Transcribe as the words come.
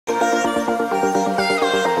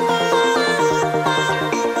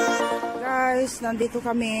nandito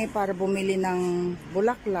kami para bumili ng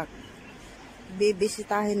bulaklak.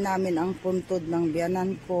 Bibisitahin namin ang puntod ng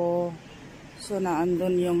biyanan ko. So,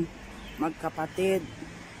 naandun yung magkapatid.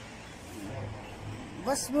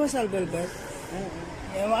 Bas mo, Salbelbert?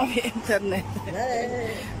 Yung mga internet.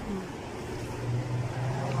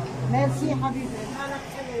 Merci, hubby.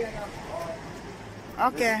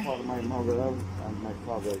 Okay. For my mother and my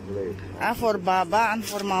father grave. For Baba and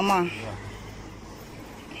for Mama.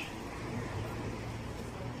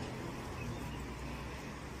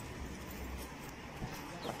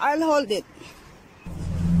 I'll hold it.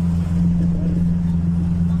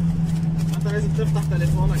 انت لازم تفتح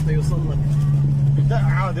تليفونك ليوصل لك. لا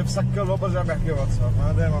عادي بسكر وبرجع بحكي واتساب،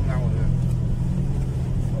 انا دائما بنعمل هيك.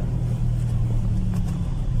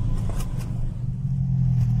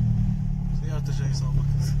 سيارته جاي صابك.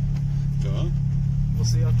 تمام؟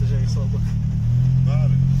 سيارته جاي صابك.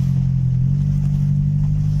 بعرف.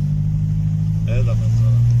 هذا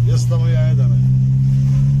مثلا يسلم ويا هذا.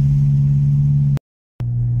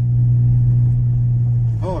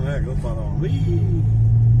 هون هيك اطلع لهون.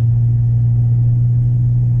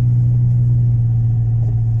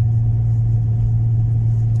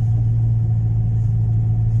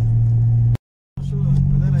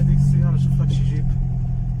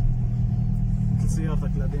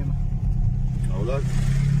 سيارتك القديمة. أولاد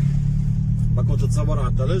بدكم تتصوروا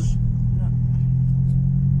على الثلج؟ لا.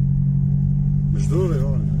 مش ضروري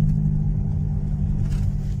هون.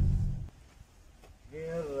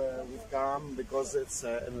 Here we come because it's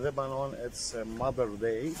in Lebanon it's Mother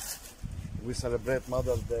Day. We celebrate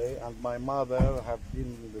Mother Day, and my mother have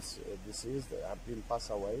been deceased, have been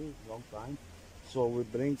passed away long time. So we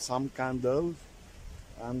bring some candles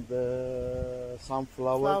and some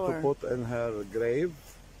flower to put in her grave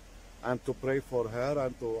and to pray for her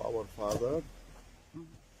and to our father.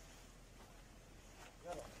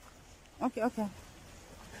 Okay, okay.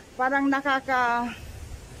 Parang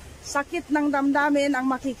nakakasakit ng damdamin ang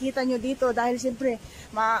makikita nyo dito dahil siyempre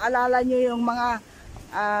maaalala nyo yung mga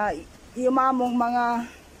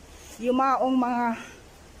yumaong mga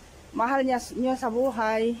mahal nyo sa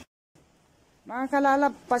buhay. Mga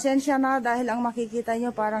kalalab, pasensya na dahil ang makikita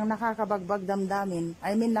nyo parang nakakabagbag damdamin.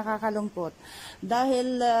 I mean, nakakalungkot.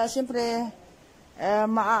 Dahil, siyempre,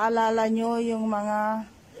 maaalala nyo yung mga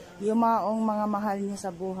yumaong mga mahal nyo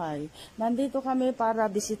sa buhay. Nandito kami para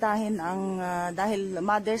bisitahin ang, dahil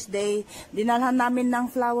Mother's Day, dinalhan namin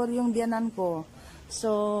ng flower yung biyanan ko.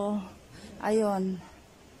 So, ayun.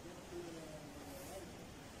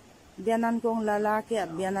 Biyanan kong lalaki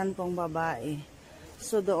at biyanan kong babae.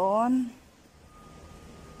 So, doon,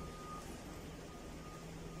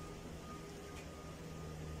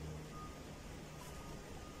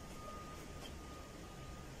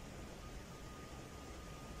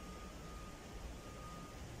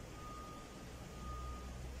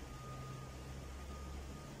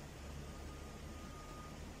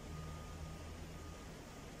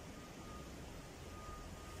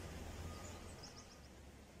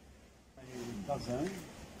 cousin,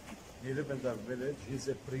 he lived in the village. He's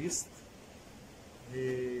a priest.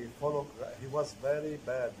 He was very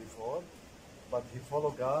bad before, but he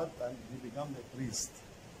followed God and he became a priest.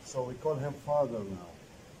 So we call him father now.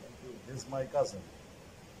 He's my cousin.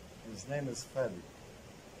 His name is Fely.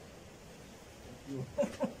 Thank you.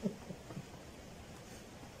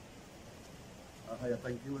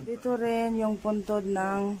 Thank you. Dito rin yung puntod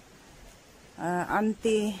ng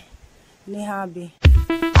auntie ni hubby.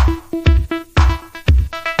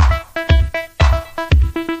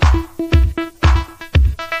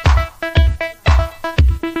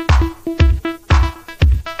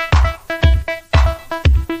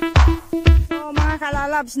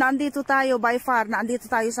 Nandito tayo by far, nandito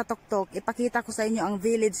tayo sa tuktok. Ipakita ko sa inyo ang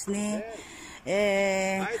village ni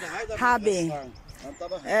hubby.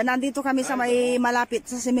 Nandito kami sa may malapit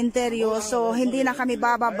sa sementeryo, so hindi na kami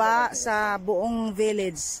bababa sa buong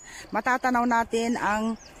village. Matatanaw natin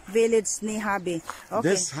ang village ni hubby.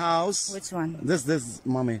 Okay. This house, which one? This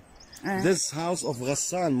mommy. This house of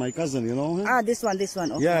Ghassan, my cousin, you know him? This one.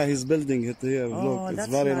 Okay. Yeah, he's building it here. Oh, look, it's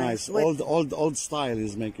very nice. Old style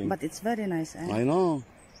he's making. But it's very nice. I know.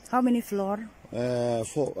 How many floor?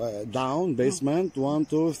 Down, basement, 1,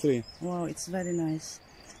 2, 3. Wow, it's very nice.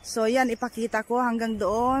 So yan, ipakita ko hanggang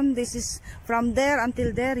doon. This is from there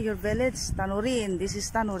until there, your village, Tanurin. This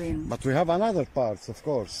is Tanurin. But we have another parts, of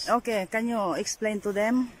course. Okay, can you explain to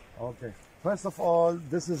them? Okay. First of all,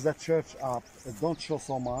 this is the church up. It don't show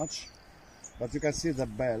so much, but you can see the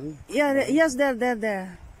bell. Yeah, yes, there.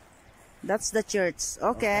 That's the church.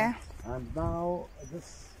 Okay. And now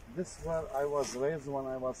this is where I was raised when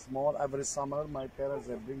I was small. Every summer, my parents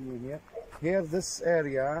they bring me here. Here, this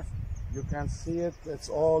area You can see it. It's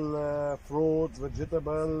all fruit,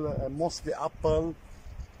 vegetable, mostly apples.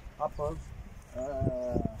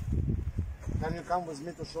 Can you come with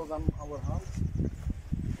me to show them our house?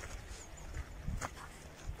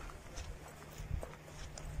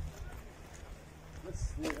 Let's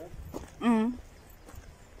see it. Mm.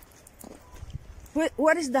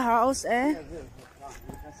 What is the house, eh? You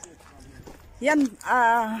can see it from here. Yan,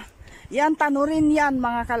 yan tanurin yan,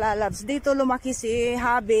 mga kalalabs. Dito lumaki si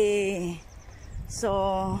hubby.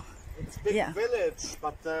 So, it's big yeah. village,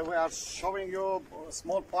 but we are showing you a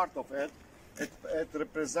small part of it. It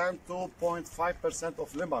represents 2.5%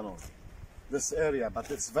 of Lebanon, this area,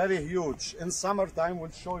 but it's very huge. In summertime,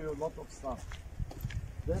 we'll show you a lot of stuff.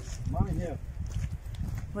 This mine here.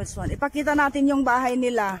 Which one? Ipakita natin yung bahay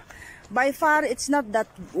nila. By far, it's not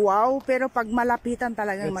that wow, pero pag malapitan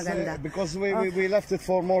talagang maganda. Because we left it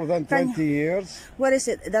for more than 20 years. What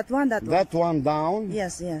is it? That one? That one? That one down.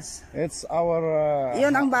 Yes, yes. It's our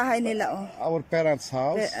Yun ang bahay nila, oh. our parents'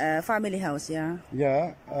 house. Family house, yeah.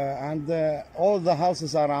 Yeah, and all the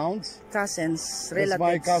houses around. Cousins, It's relatives.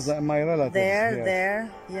 my cousin, my relatives. There, yes.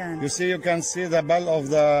 there, yan. You can see the bell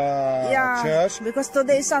of the Yeah, church. because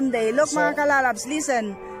today is Sunday. Look, So- mga kalalabs,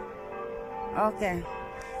 listen. Okay.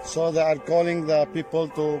 So they are calling the people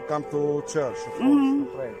to come to church, of course, to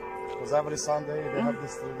pray. Because every Sunday they have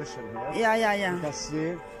this tradition here. Yeah, yeah, yeah. You can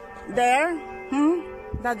see. There?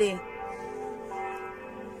 Daddy?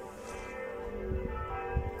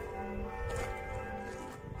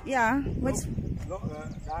 Yeah. What's... Look,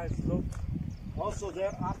 guys, look. Also there,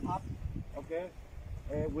 up. Okay.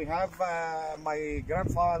 We have my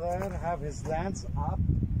grandfather have his lands up.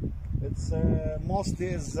 It's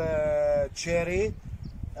mostly is cherry.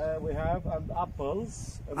 We have and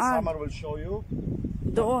apples. In summer we'll show you. We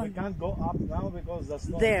Doon. can't go up now because the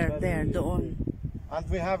snow There, is very there, doon. And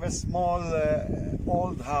we have a small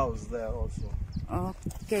old house there also.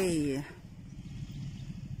 Okay.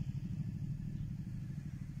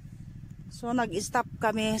 So nag-stop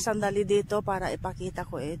kami sandali dito para ipakita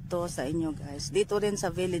ko ito sa inyo, guys. Dito rin sa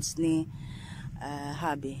village ni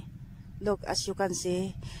hubby. Look, as you can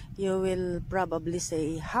see, you will probably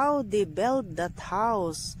say, how they built that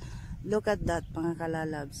house? Look at that, mga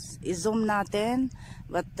kalalabs. I-zoom natin.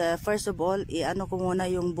 But first of all, i-ano ko muna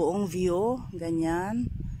yung buong view.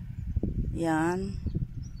 Ganyan. Yan.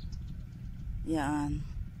 Yan.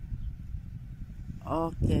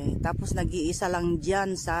 Okay. Tapos nag-iisa lang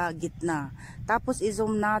dyan sa gitna. Tapos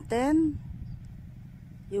i-zoom natin.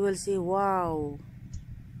 You will see, wow.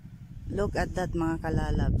 Look at that, mga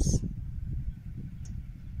kalalabs.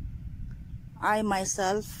 I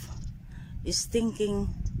myself is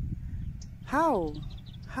thinking, how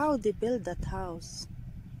they build that house.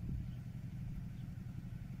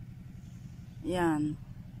 Yan.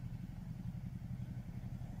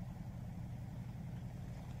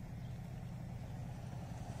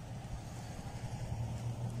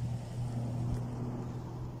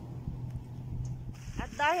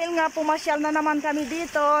 At dahil nga pumasyal na naman kami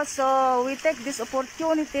dito, so we take this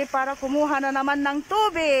opportunity para kumuha na naman ng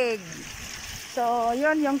tubig. So,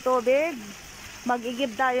 yun yung tubig.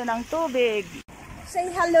 Mag-igib tayo ng tubig. Say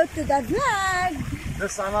hello to the vlog.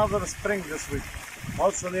 There's another spring this week,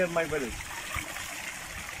 also near my village.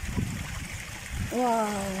 Wow.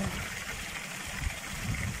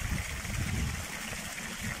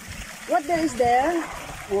 What there is there?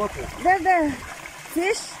 Water. There.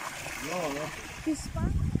 Fish? No. Fish pa?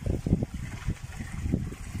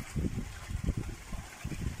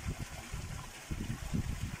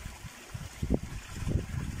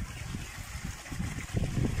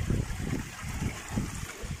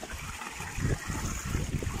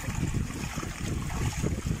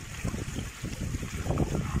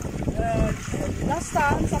 Last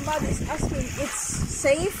time somebody is asking, it's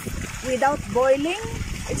safe without boiling?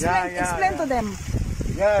 Explain to them.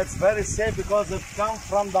 Yeah, it's very safe because it comes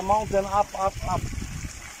from the mountain up.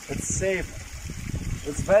 It's safe.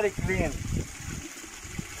 It's very clean.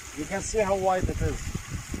 You can see how white it is.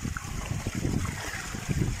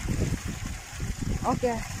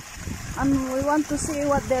 Okay. And we want to see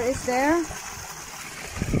what there is there.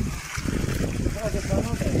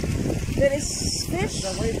 There is fish.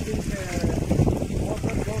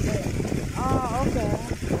 Oh, okay.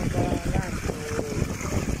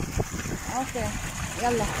 Okay.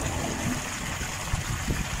 Yalla.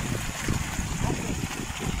 Okay.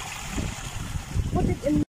 Put it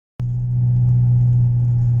in.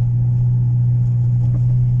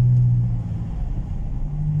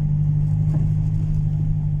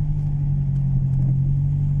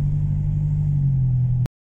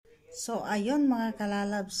 So, ayun mga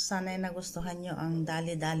kalalabs, sana'y nagustuhan nyo ang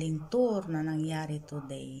dali-daling tour na nangyari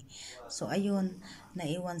today. So, ayun,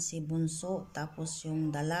 naiwan si Bunso, tapos yung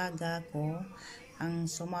dalaga ko, ang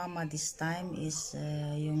sumama this time is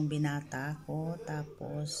yung binata ko,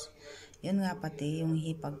 tapos, yun nga pati yung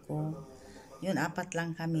hipag ko. Yun, 4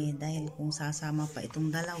 lang kami dahil kung sasama pa itong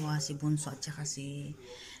dalawa, si Bunso at saka si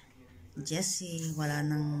Jessie, wala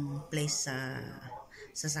nang place sa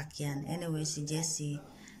sasakyan. Anyway, si Jessie,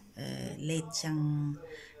 late siyang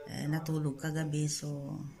natulog kagabi,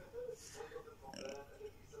 so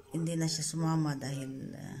hindi na siya sumama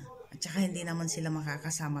dahil at saka hindi naman sila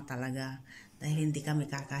makakasama talaga dahil hindi kami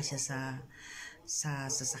kakasya sa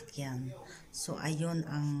sasakyan. So ayun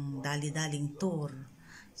ang dali-daling tour.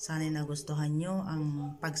 Sana nagustuhan nyo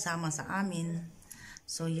ang pagsama sa amin.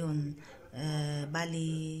 So yun,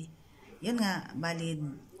 bali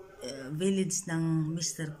village ng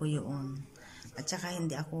mister ko yun. At saka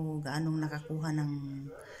hindi ako gaanong nakakuha ng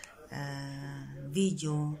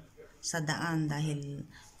video sa daan dahil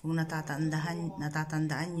kung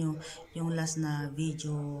natatandaan nyo yung last na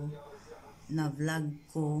video na vlog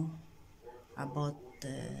ko about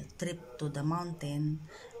trip to the mountain,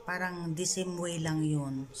 parang the same way lang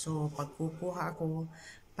yun. So pag kukuha ako,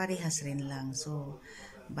 parehas rin lang. So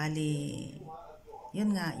bali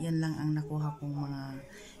yun lang ang nakuha kong mga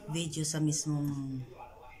video sa mismong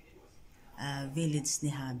village ni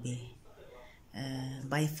hubby.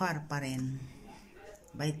 By far pa rin,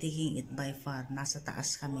 by taking it by far, nasa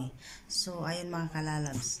taas kami. So ayun mga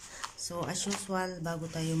kalalabs, so as usual, bago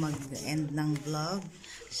tayo mag-end ng vlog,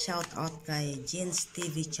 shout out kay Jeans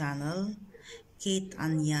TV channel, Kate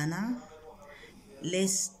Anyana,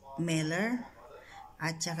 Liz Meller,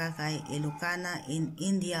 at saka kay Ilocana in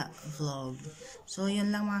India vlog. So yun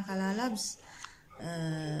lang mga kalalabs,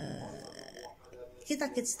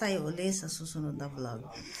 kita-kits tayo ulit sa susunod na vlog.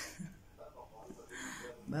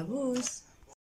 Bagus!